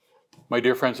My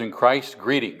dear friends in Christ,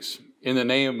 greetings in the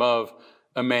name of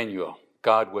Emmanuel,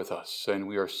 God with us. And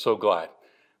we are so glad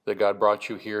that God brought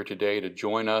you here today to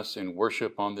join us in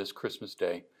worship on this Christmas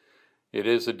day. It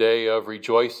is a day of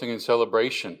rejoicing and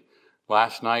celebration.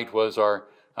 Last night was our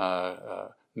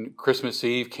Christmas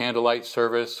Eve candlelight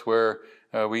service where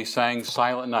we sang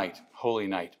Silent Night, Holy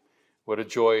Night. What a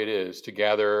joy it is to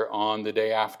gather on the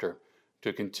day after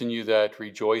to continue that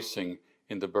rejoicing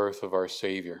in the birth of our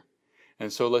Savior.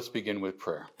 And so let's begin with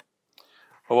prayer.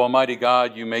 O Almighty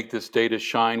God, you make this day to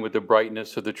shine with the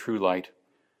brightness of the true light.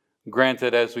 Grant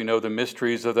that as we know the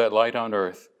mysteries of that light on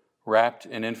earth, wrapped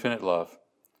in infinite love,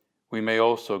 we may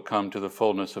also come to the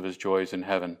fullness of his joys in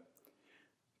heaven.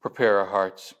 Prepare our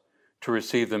hearts to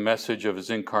receive the message of his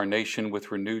incarnation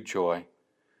with renewed joy.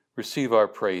 Receive our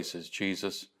praises,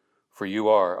 Jesus, for you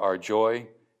are our joy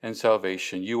and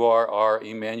salvation. You are our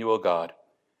Emmanuel God.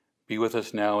 Be with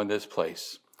us now in this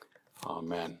place.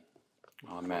 Amen.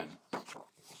 Amen.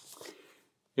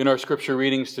 In our scripture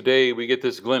readings today, we get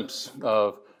this glimpse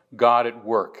of God at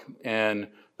work, and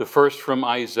the first from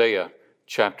Isaiah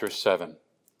chapter 7.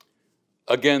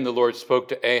 Again, the Lord spoke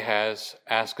to Ahaz,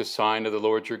 ask a sign of the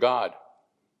Lord your God.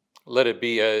 Let it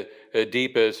be as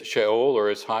deep as Sheol or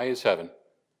as high as heaven.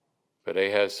 But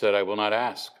Ahaz said, I will not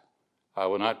ask. I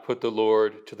will not put the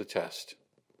Lord to the test.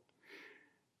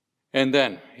 And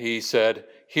then he said,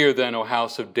 Hear then, O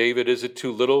house of David, is it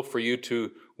too little for you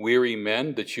to weary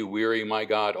men, that you weary my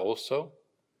God also?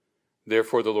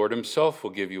 Therefore the Lord himself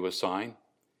will give you a sign.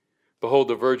 Behold,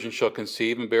 the virgin shall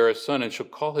conceive and bear a son, and shall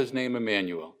call his name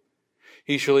Emmanuel.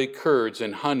 He shall eat curds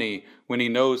and honey when he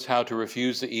knows how to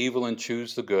refuse the evil and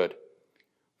choose the good.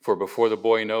 For before the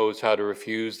boy knows how to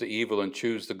refuse the evil and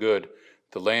choose the good,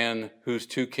 the land whose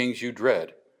two kings you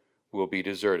dread will be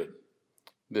deserted.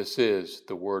 This is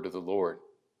the word of the Lord.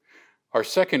 Our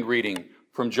second reading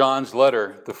from John's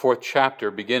letter, the 4th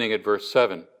chapter, beginning at verse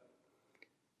 7.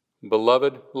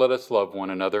 Beloved, let us love one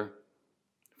another,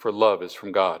 for love is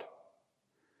from God.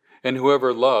 And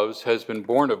whoever loves has been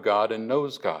born of God and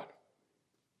knows God.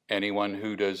 Anyone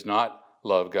who does not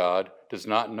love God does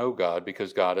not know God,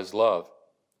 because God is love.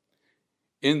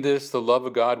 In this, the love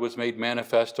of God was made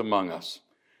manifest among us,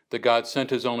 that God sent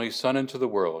his only Son into the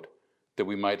world, that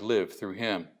we might live through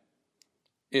him.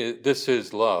 This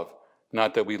is love,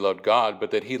 not that we loved God,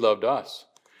 but that he loved us,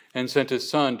 and sent his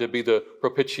Son to be the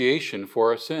propitiation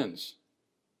for our sins.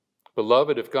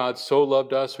 Beloved, if God so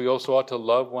loved us, we also ought to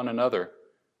love one another.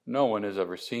 No one has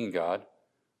ever seen God,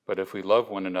 but if we love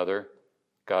one another,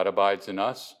 God abides in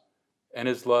us, and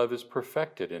his love is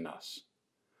perfected in us.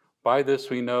 By this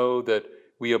we know that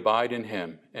we abide in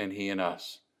him, and he in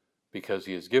us, because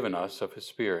he has given us of his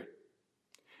Spirit.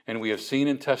 And we have seen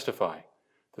and testify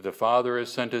that the Father has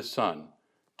sent his Son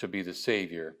to be the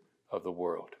Savior of the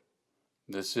world.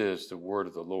 This is the word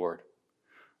of the Lord.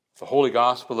 The Holy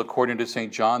Gospel according to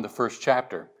St. John, the 1st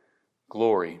chapter.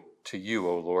 Glory to you,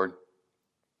 O Lord.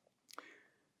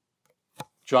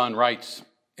 John writes,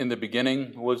 In the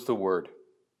beginning was the Word,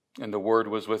 and the Word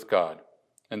was with God,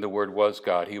 and the Word was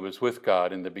God. He was with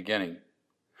God in the beginning.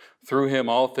 Through him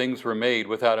all things were made.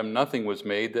 Without him nothing was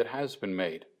made that has been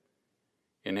made.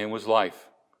 In him was life,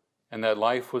 and that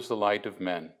life was the light of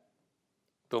men.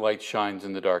 The light shines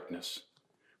in the darkness,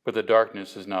 but the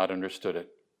darkness has not understood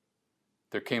it.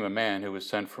 There came a man who was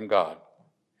sent from God.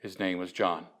 His name was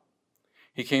John.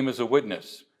 He came as a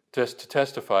witness to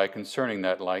testify concerning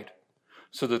that light,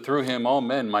 so that through him all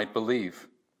men might believe.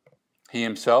 He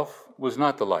himself was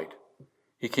not the light.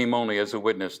 He came only as a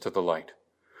witness to the light.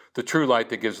 The true light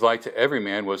that gives light to every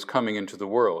man was coming into the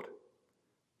world.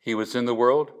 He was in the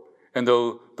world, and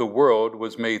though the world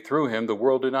was made through him, the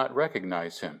world did not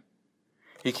recognize him.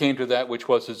 He came to that which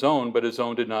was his own, but his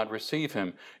own did not receive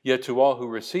him. Yet to all who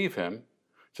receive him,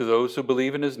 to those who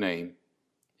believe in his name,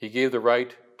 he gave the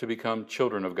right to become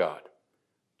children of God.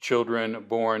 Children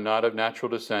born not of natural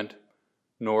descent,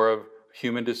 nor of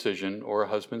human decision or a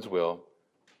husband's will,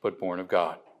 but born of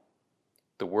God.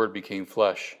 The Word became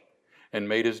flesh and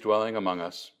made his dwelling among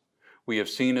us. We have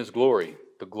seen his glory,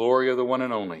 the glory of the one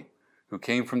and only, who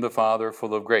came from the Father,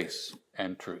 full of grace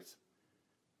and truth.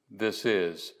 This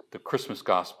is the Christmas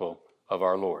gospel of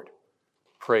our Lord.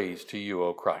 Praise to you,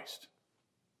 O Christ.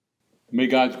 May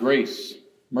God's grace,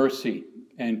 mercy,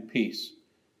 and peace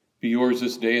be yours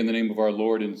this day in the name of our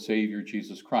Lord and Savior,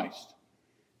 Jesus Christ.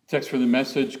 The text for the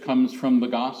message comes from the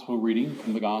gospel reading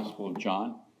from the Gospel of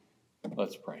John.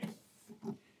 Let's pray.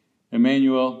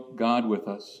 Emmanuel, God with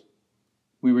us,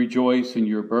 we rejoice in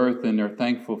your birth and are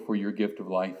thankful for your gift of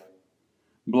life.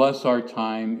 Bless our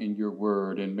time in your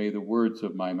word, and may the words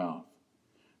of my mouth,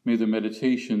 may the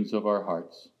meditations of our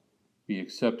hearts be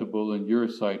acceptable in your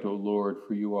sight, O Lord,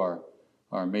 for you are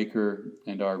our Maker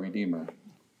and our Redeemer.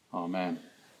 Amen.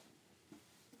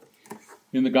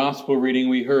 In the gospel reading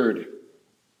we heard,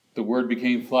 the Word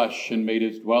became flesh and made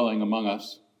his dwelling among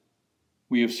us.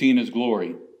 We have seen his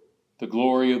glory, the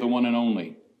glory of the one and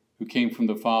only, who came from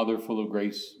the Father, full of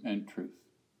grace and truth.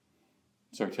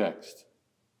 It's our text.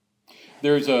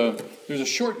 There's a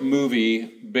short movie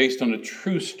based on a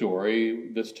true story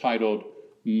that's titled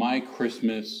My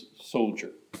Christmas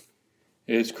Soldier.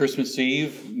 It's Christmas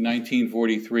Eve,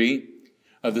 1943.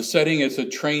 The setting is a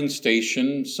train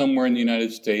station somewhere in the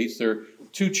United States. There are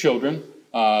two children,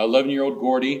 11-year-old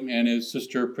Gordy and his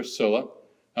sister Priscilla.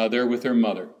 They're with their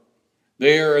mother.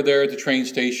 They are there at the train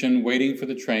station waiting for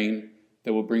the train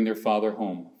that will bring their father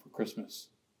home for Christmas.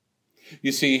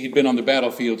 You see, he'd been on the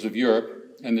battlefields of Europe,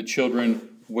 and the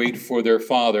children wait for their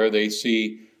father. They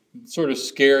see sort of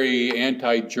scary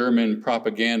anti-German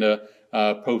propaganda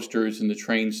posters in the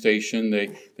train station.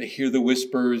 They hear the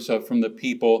whispers from the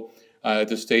people at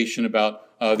the station about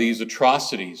these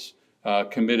atrocities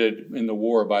committed in the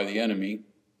war by the enemy.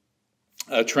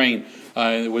 A train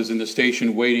was in the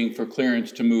station waiting for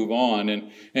clearance to move on,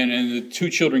 and the two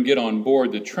children get on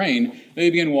board the train. They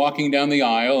begin walking down the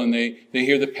aisle, and they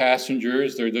hear the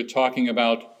passengers. They're talking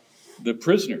about the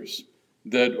prisoners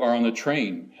that are on the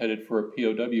train headed for a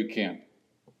POW camp.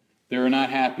 They were not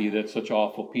happy that such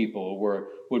awful people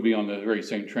would be on the very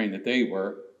same train that they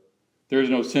were.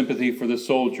 There's no sympathy for the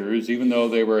soldiers, even though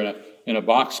they were in a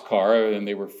boxcar and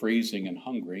they were freezing and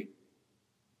hungry.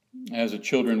 As the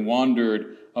children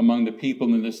wandered among the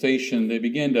people in the station, they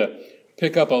began to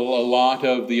pick up a lot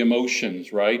of the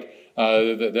emotions, right?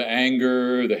 The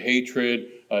anger, the hatred,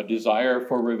 desire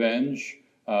for revenge.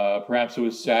 Perhaps it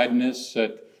was sadness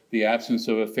at the absence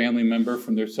of a family member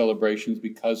from their celebrations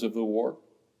because of the war.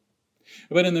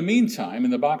 But in the meantime,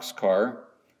 in the boxcar,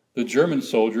 the German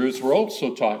soldiers were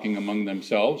also talking among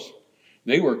themselves.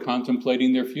 They were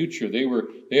contemplating their future.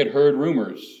 They had heard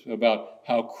rumors about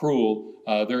how cruel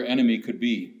their enemy could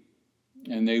be,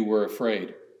 and they were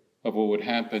afraid of what would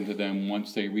happen to them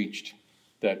once they reached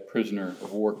that prisoner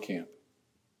of war camp.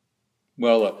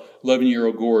 Well,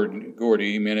 11-year-old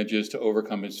Gordy manages to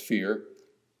overcome his fear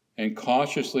and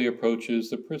cautiously approaches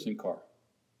the prison car.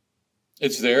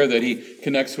 It's there that he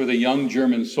connects with a young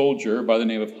German soldier by the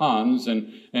name of Hans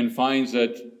and finds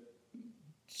that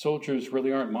soldiers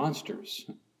really aren't monsters.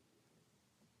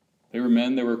 They were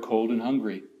men that were cold and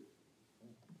hungry.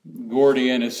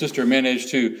 Gordy and his sister managed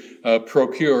to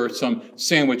procure some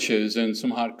sandwiches and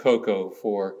some hot cocoa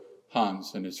for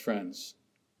Hans and his friends.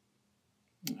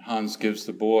 Hans gives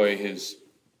the boy his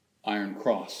Iron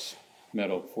Cross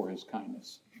medal for his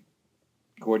kindness.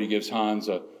 Gordy gives Hans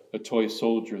a toy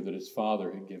soldier that his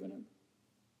father had given him.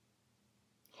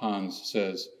 Hans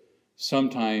says,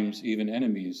 "Sometimes even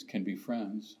enemies can be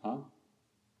friends, huh?"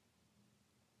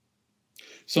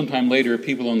 Sometime later,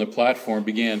 people on the platform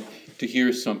began to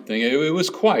hear something. It was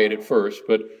quiet at first,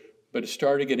 but it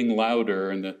started getting louder,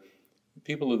 and the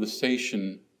people of the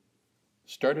station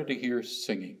started to hear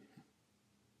singing.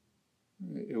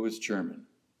 It was German.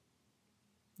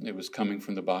 It was coming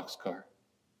from the boxcar.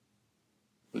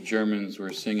 The Germans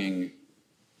were singing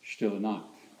Stille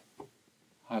Nacht,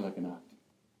 Heilige Nacht.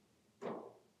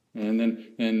 And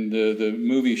then the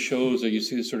movie shows that you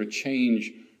see this sort of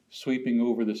change sweeping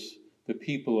over the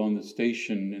people on the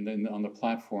station and then on the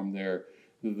platform there.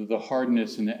 The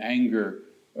hardness and the anger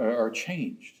are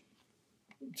changed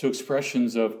to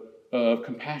expressions of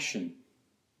compassion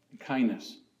and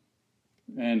kindness.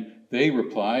 And they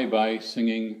reply by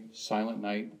singing Silent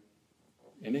Night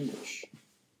in English.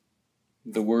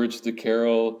 The words of the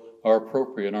carol are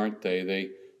appropriate, aren't they?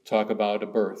 They talk about a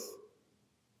birth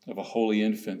of a holy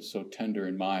infant so tender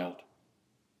and mild.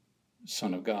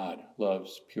 Son of God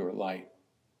loves pure light.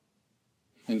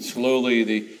 And slowly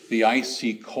the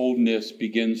icy coldness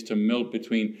begins to melt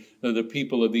between the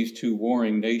people of these two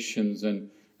warring nations.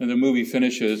 And the movie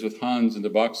finishes with Hans in the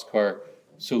boxcar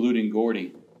saluting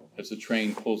Gordy as the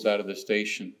train pulls out of the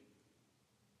station.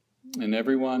 And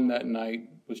everyone that night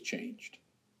was changed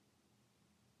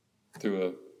through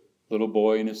a little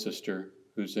boy and his sister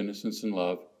whose innocence and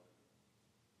love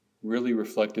really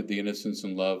reflected the innocence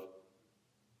and love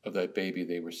of that baby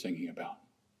they were singing about.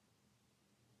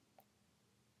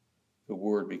 The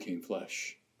Word became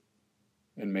flesh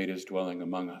and made his dwelling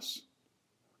among us.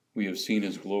 We have seen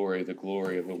his glory, the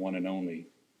glory of the one and only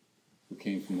who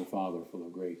came from the Father, full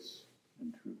of grace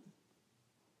and truth.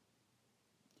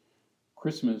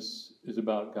 Christmas is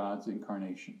about God's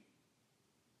incarnation,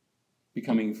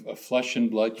 becoming a flesh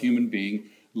and blood human being,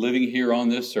 living here on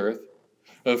this earth.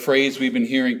 A phrase we've been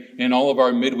hearing in all of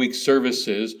our midweek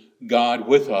services, God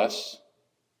with us,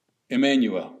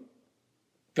 Emmanuel.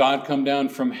 God come down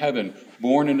from heaven,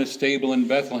 born in a stable in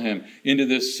Bethlehem, into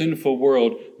this sinful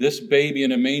world. This baby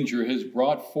in a manger has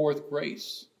brought forth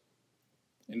grace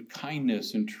and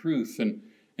kindness and truth,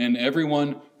 and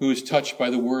everyone who is touched by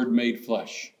the Word made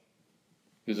flesh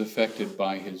is affected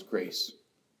by his grace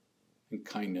and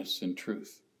kindness and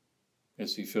truth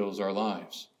as he fills our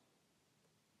lives.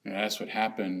 And that's what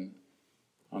happened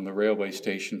on the railway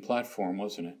station platform,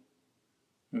 wasn't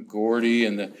it? Gordy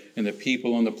and the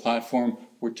people on the platform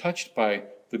were touched by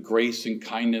the grace and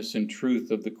kindness and truth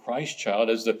of the Christ child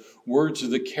as the words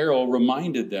of the carol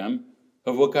reminded them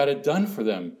of what God had done for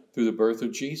them through the birth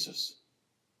of Jesus.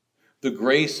 The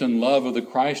grace and love of the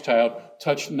Christ child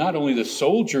touched not only the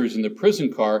soldiers in the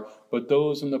prison car, but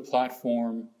those on the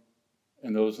platform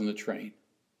and those on the train.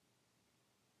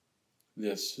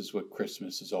 This is what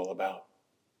Christmas is all about.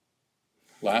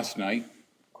 Last night,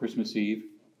 Christmas Eve,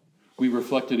 we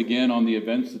reflected again on the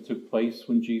events that took place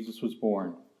when Jesus was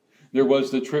born. There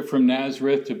was the trip from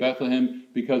Nazareth to Bethlehem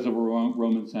because of a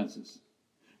Roman census.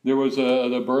 There was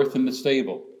the birth in the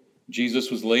stable. Jesus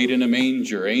was laid in a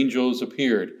manger. Angels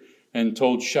appeared and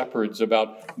told shepherds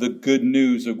about the good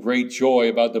news of great joy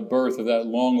about the birth of that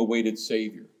long-awaited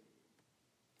Savior.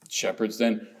 Shepherds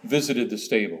then visited the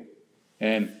stable,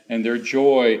 and their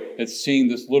joy at seeing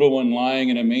this little one lying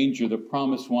in a manger, the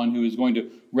promised one who is going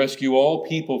to rescue all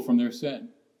people from their sin.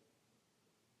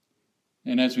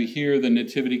 And as we hear the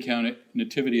nativity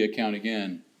account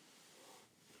again,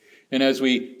 and as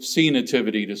we see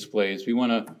nativity displays, we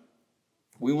want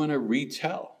to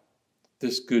retell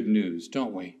this good news,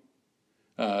 don't we?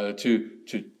 To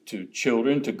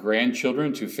children, to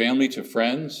grandchildren, to family, to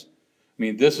friends. I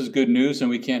mean, this is good news, and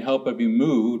we can't help but be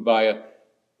moved by a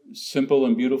simple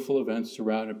and beautiful event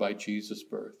surrounded by Jesus'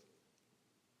 birth.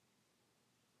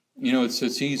 You know, it's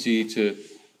easy to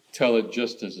tell it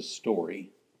just as a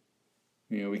story.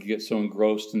 You know, we can get so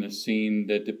engrossed in the scene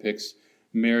that depicts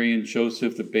Mary and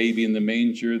Joseph, the baby in the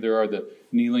manger. There are the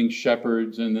kneeling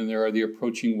shepherds, and then there are the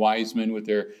approaching wise men with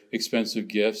their expensive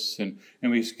gifts. And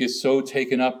we get so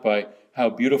taken up by how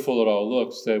beautiful it all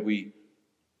looks that we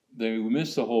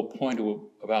miss the whole point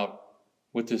about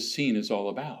what this scene is all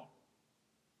about.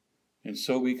 And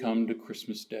so we come to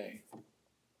Christmas Day.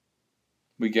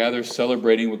 We gather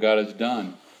celebrating what God has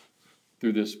done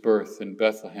through this birth in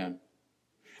Bethlehem,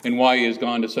 and why he has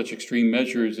gone to such extreme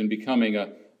measures in becoming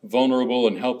a vulnerable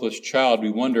and helpless child. We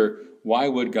wonder, why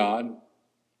would God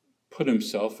put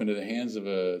himself into the hands of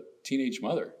a teenage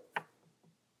mother?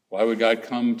 Why would God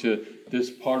come to this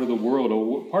part of the world,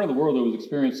 a part of the world that was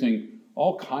experiencing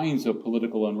all kinds of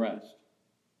political unrest?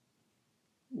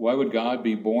 Why would God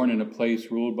be born in a place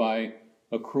ruled by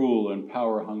a cruel and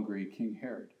power-hungry King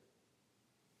Herod?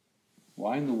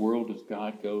 Why in the world does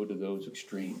God go to those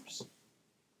extremes?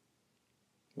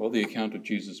 Well, the account of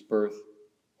Jesus' birth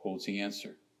holds the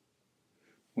answer.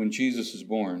 When Jesus is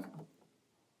born,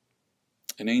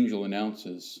 an angel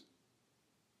announces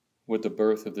what the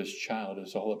birth of this child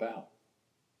is all about.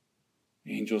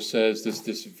 The angel says,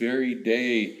 this very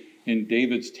day in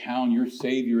David's town, your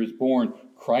Savior is born,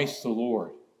 Christ the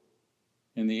Lord.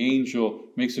 And the angel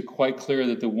makes it quite clear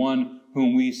that the one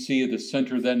whom we see at the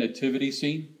center of that nativity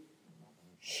scene,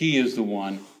 he is the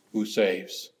one who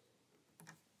saves.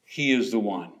 He is the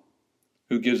one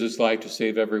who gives his life to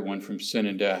save everyone from sin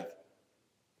and death.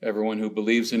 Everyone who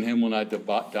believes in him will not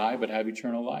die but have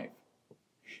eternal life.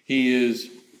 He is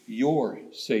your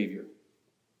Savior.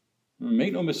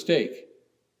 Make no mistake,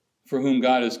 for whom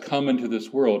God has come into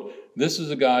this world. This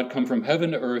is a God come from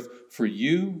heaven to earth for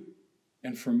you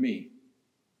and for me.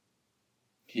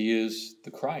 He is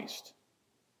the Christ,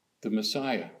 the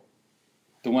Messiah,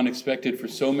 the one expected for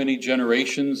so many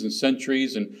generations and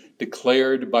centuries and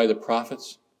declared by the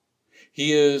prophets.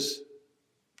 He is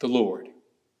the Lord.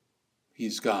 He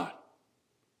is God,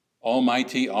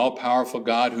 almighty, all-powerful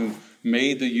God who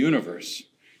made the universe.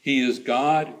 He is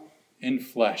God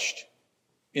enfleshed,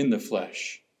 in the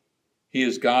flesh. He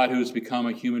is God who has become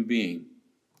a human being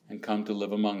and come to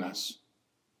live among us.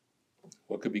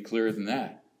 What could be clearer than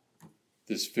that?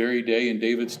 This very day in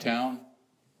David's town,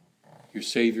 your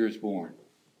Savior is born,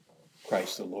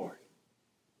 Christ the Lord.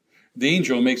 The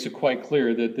angel makes it quite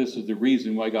clear that this is the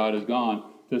reason why God has gone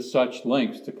to such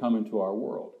lengths to come into our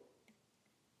world.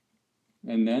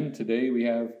 And then today we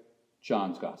have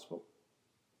John's Gospel.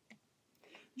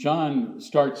 John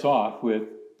starts off with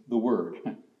the Word.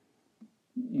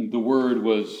 The Word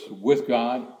was with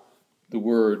God. The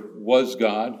Word was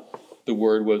God. The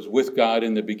Word was with God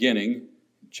in the beginning.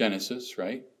 Genesis,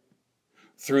 right?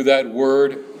 Through that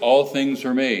Word, all things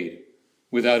are made.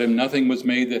 Without him, nothing was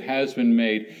made that has been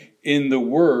made. In the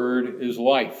Word is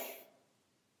life,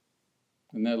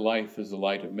 and that life is the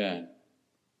light of men.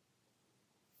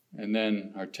 And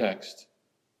then our text,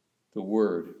 the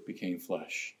Word became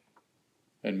flesh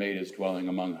and made his dwelling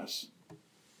among us.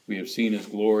 We have seen his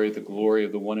glory, the glory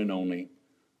of the one and only,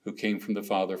 who came from the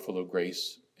Father, full of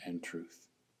grace and truth.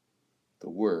 The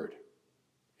Word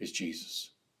is Jesus.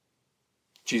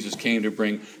 Jesus came to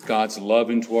bring God's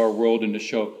love into our world and to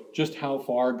show just how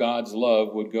far God's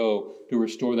love would go to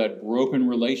restore that broken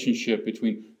relationship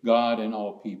between God and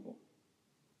all people.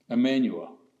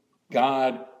 Emmanuel,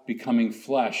 God becoming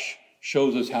flesh,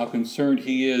 shows us how concerned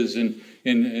he is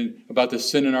about the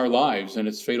sin in our lives and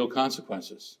its fatal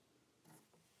consequences.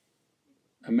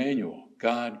 Emmanuel,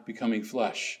 God becoming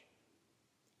flesh,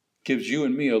 gives you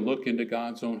and me a look into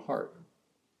God's own heart.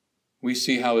 We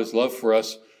see how his love for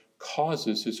us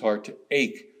causes his heart to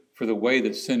ache for the way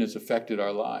that sin has affected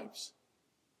our lives.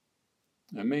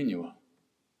 Emmanuel,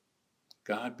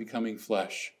 God becoming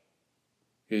flesh,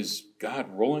 is God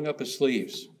rolling up his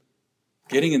sleeves,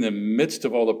 getting in the midst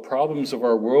of all the problems of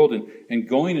our world and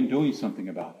going and doing something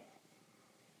about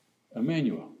it.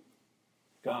 Emmanuel,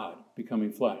 God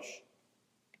becoming flesh.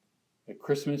 At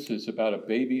Christmas is about a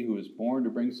baby who is born to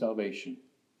bring salvation,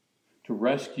 to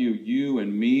rescue you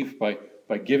and me by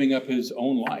giving up his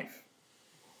own life.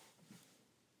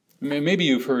 Maybe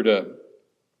you've heard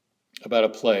about a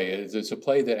play. It's a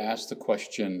play that asks the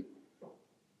question,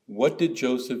 what did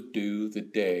Joseph do the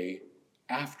day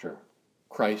after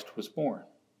Christ was born?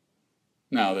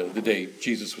 Now, the day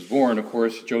Jesus was born, of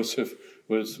course, Joseph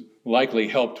was likely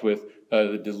helped with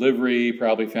the delivery,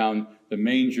 probably found the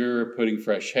manger, putting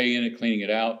fresh hay in it, cleaning it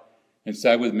out, and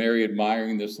sat with Mary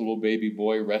admiring this little baby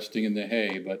boy resting in the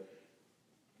hay. But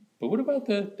what about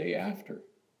the day after?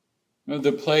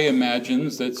 The play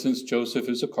imagines that since Joseph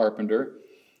is a carpenter,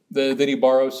 that he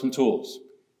borrows some tools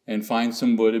and finds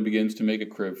some wood and begins to make a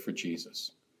crib for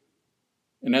Jesus.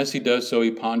 And as he does so,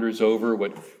 he ponders over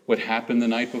what happened the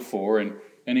night before, and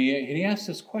he asks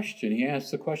this question. He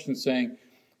asks the question saying,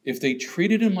 if they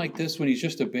treated him like this when he's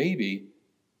just a baby,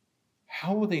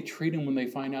 how will they treat him when they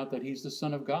find out that he's the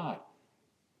Son of God?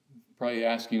 Probably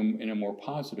asking him in a more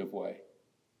positive way.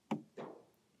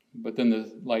 But then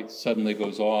the light suddenly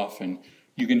goes off, and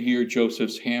you can hear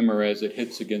Joseph's hammer as it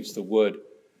hits against the wood.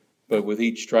 But with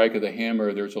each strike of the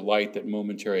hammer, there's a light that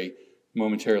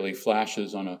momentarily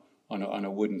flashes on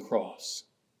a wooden cross.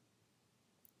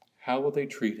 How will they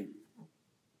treat him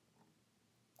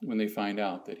when they find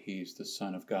out that he's the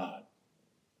Son of God?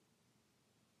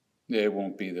 It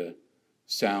won't be the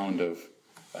sound of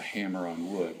a hammer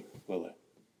on wood, will it?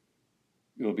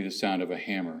 It will be the sound of a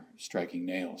hammer striking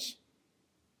nails,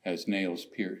 as nails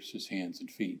pierce his hands and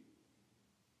feet.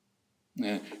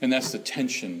 And that's the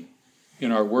tension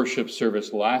in our worship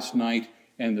service last night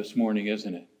and this morning,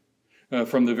 isn't it?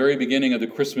 From the very beginning of the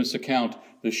Christmas account,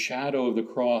 the shadow of the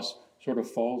cross sort of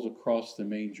falls across the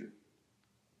manger.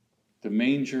 The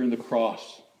manger and the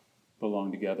cross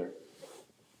belong together.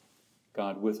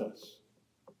 God with us.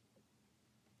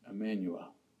 Emmanuel.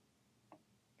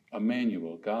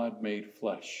 Emmanuel, God made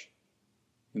flesh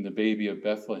in the baby of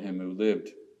Bethlehem who lived,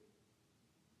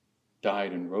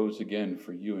 died, and rose again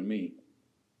for you and me.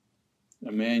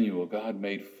 Emmanuel, God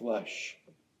made flesh,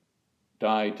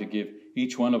 died to give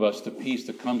each one of us the peace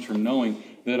that comes from knowing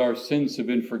that our sins have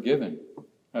been forgiven.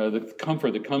 The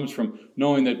comfort that comes from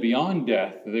knowing that beyond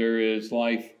death there is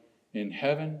life in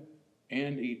heaven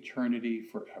and eternity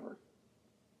forever.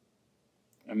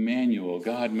 Emmanuel,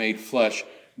 God made flesh,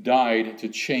 died to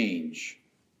change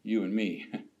you and me.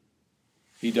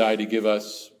 He died to give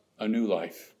us a new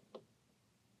life.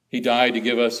 He died to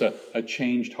give us a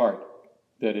changed heart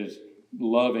that is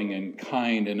loving and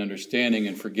kind and understanding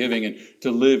and forgiving, and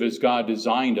to live as God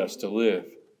designed us to live.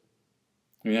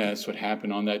 I mean, that's what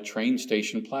happened on that train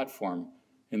station platform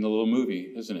in the little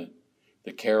movie, isn't it?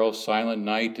 The carol Silent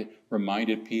Night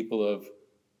reminded people of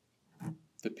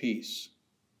the peace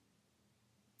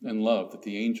and love that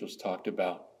the angels talked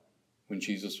about when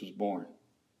Jesus was born.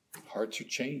 Hearts are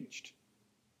changed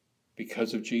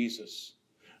because of Jesus.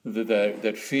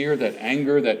 That fear, that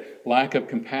anger, that lack of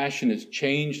compassion is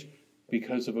changed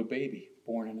because of a baby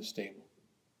born in a stable.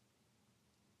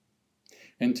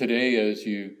 And today, as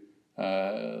you,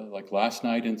 like last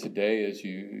night and today, as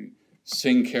you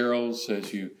sing carols,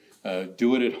 as you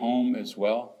do it at home as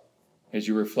well, as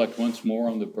you reflect once more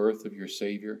on the birth of your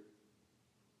Savior,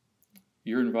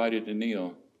 you're invited to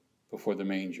kneel before the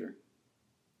manger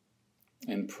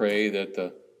and pray that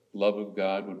the love of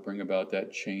God would bring about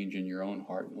that change in your own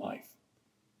heart and life.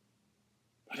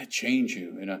 Let it change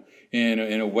you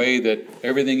in a way that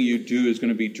everything you do is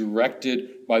going to be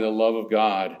directed by the love of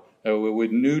God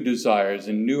with new desires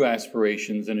and new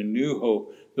aspirations and a new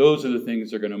hope. Those are the things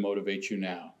that are going to motivate you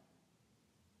now.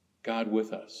 God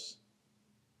with us.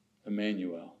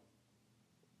 Emmanuel.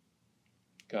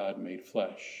 God made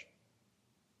flesh.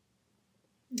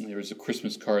 There was a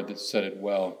Christmas card that said it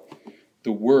well.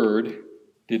 The Word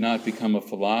did not become a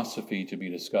philosophy to be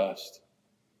discussed,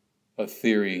 a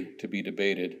theory to be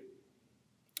debated,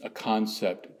 a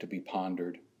concept to be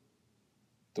pondered.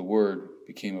 The Word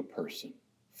became a person,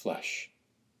 flesh,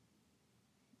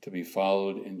 to be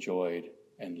followed, enjoyed,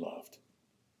 and loved.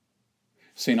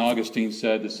 St. Augustine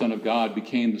said the Son of God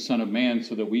became the Son of Man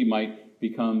so that we might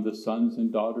become the sons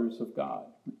and daughters of God.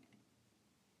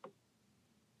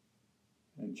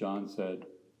 And John said,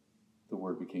 the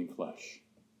Word became flesh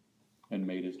and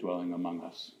made his dwelling among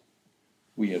us.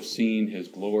 We have seen his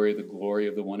glory, the glory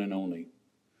of the one and only,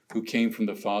 who came from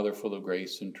the Father full of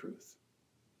grace and truth.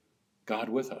 God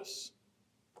with us.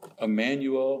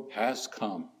 Emmanuel has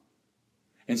come.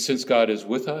 And since God is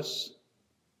with us,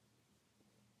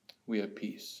 we have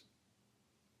peace.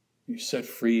 You're set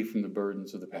free from the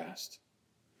burdens of the past.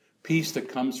 Peace that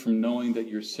comes from knowing that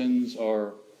your sins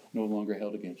are no longer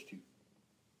held against you.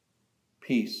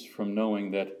 Peace from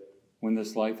knowing that when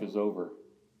this life is over,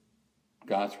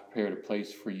 God's prepared a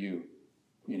place for you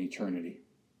in eternity.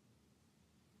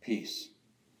 Peace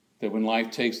that when life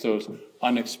takes those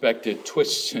unexpected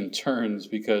twists and turns,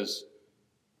 because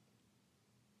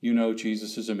you know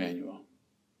Jesus is Emmanuel.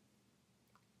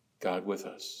 God with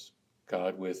us.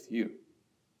 God with you.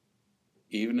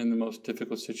 Even in the most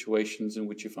difficult situations in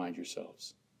which you find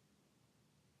yourselves.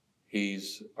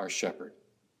 He's our shepherd.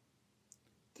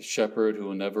 The shepherd who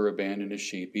will never abandon his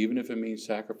sheep, even if it means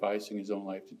sacrificing his own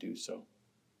life to do so.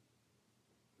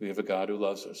 We have a God who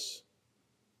loves us,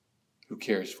 who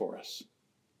cares for us,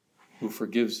 who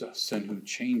forgives us, and who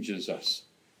changes us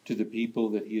to the people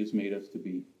that he has made us to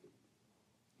be.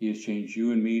 He has changed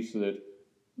you and me so that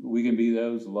we can be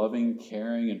those loving,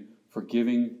 caring, and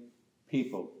forgiving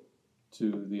people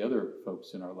to the other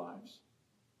folks in our lives.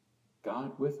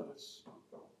 God with us.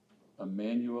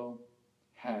 Emmanuel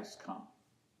has come.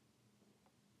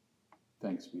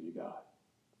 Thanks be to God.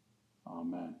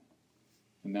 Amen.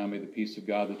 And now may the peace of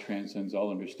God that transcends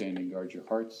all understanding guard your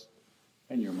hearts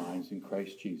and your minds in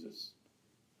Christ Jesus.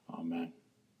 Amen.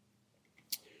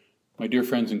 My dear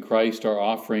friends in Christ, our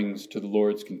offerings to the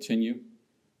Lord's continue.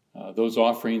 Those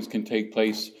offerings can take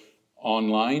place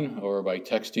online or by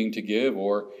texting to give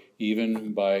or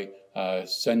even by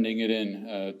sending it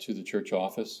in to the church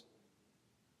office.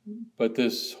 But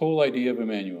this whole idea of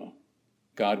Emmanuel,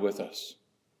 God with us,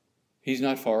 he's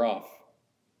not far off.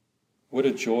 What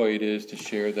a joy it is to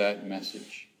share that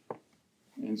message.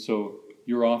 And so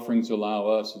your offerings allow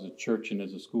us as a church and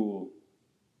as a school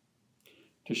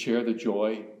to share the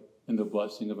joy and the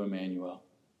blessing of Emmanuel,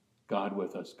 God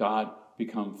with us, God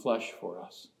become flesh for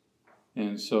us.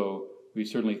 And so we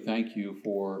certainly thank you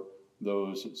for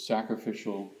those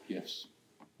sacrificial gifts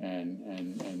and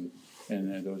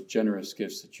those generous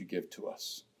gifts that you give to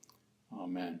us.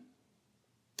 Amen.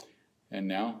 And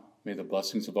now, may the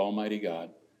blessings of Almighty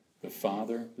God, the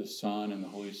Father, the Son, and the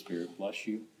Holy Spirit bless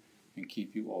you and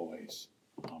keep you always.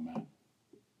 Amen.